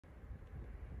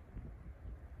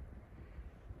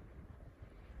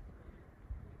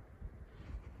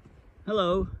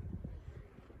Hello,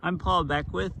 I'm Paul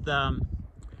Beckwith. I'm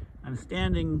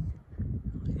standing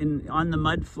on the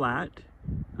mud flat,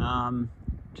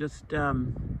 just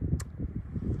to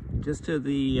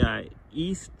the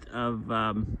east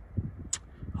of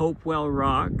Hopewell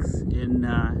Rocks in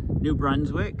New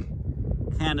Brunswick,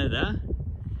 Canada.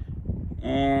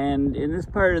 And in this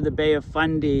part of the Bay of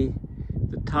Fundy,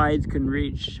 the tides can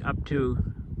reach up to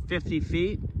 50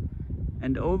 feet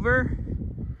and over.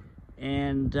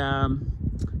 And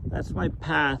that's my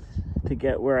path to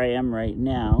get where I am right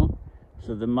now.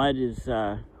 So the mud is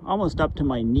almost up to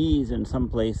my knees in some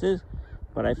places,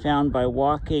 but I found by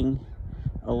walking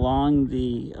along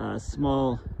the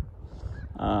small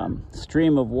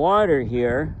stream of water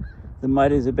here, the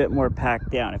mud is a bit more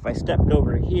packed down. If I stepped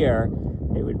over here,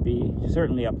 it would be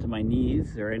certainly up to my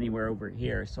knees or anywhere over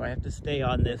here. So I have to stay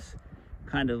on this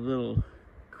kind of little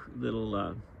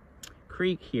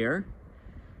creek here.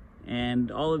 And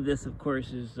all of this, of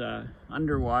course, is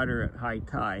underwater at high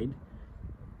tide.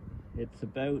 It's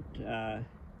about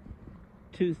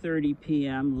 2:30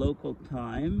 p.m. local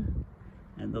time,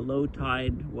 and the low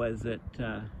tide was at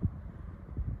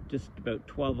just about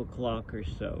 12 o'clock or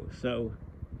so. So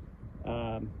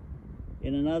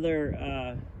in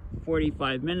another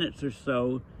 45 minutes or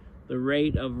so, the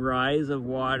rate of rise of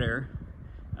water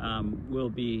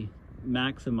will be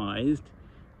maximized,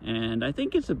 and I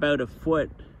think it's about a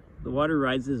foot. The water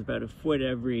rises about a foot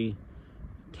every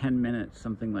 10 minutes,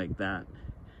 something like that.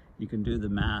 You can do the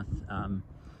math.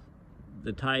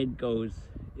 The tide goes,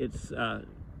 it's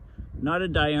not a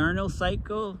diurnal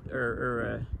cycle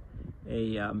the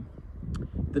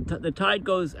tide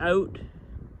goes out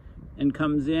and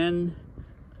comes in,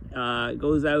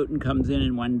 goes out and comes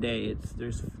in one day.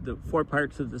 There's the 4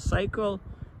 parts of the cycle,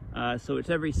 so it's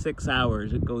every 6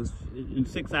 hours. It goes, in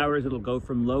 6 hours it'll go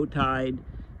from low tide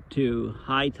to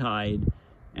high tide,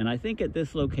 and I think at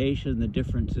this location the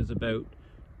difference is about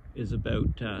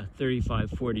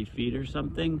 35-40 feet or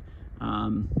something,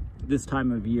 this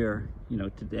time of year, you know,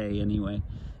 today anyway,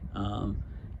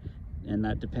 and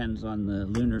that depends on the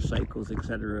lunar cycles,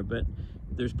 etc. But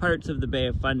there's parts of the Bay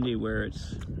of Fundy where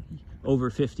it's over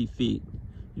 50 feet,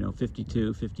 you know,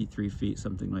 52, 53 feet,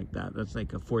 something like that. That's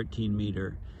like a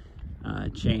 14-meter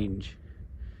change.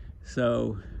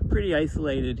 So pretty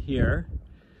isolated here.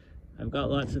 I've got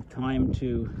lots of time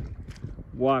to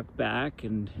walk back,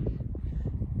 and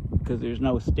because there's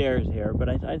no stairs here, but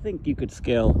I think you could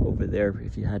scale over there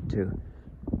if you had to,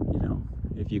 you know,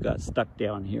 if you got stuck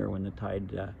down here when the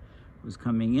tide was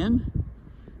coming in.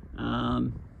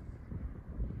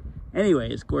 Anyway,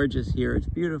 it's gorgeous here. It's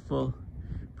beautiful.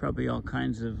 Probably all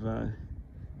kinds of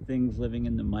things living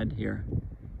in the mud here.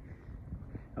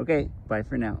 Okay, bye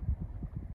for now.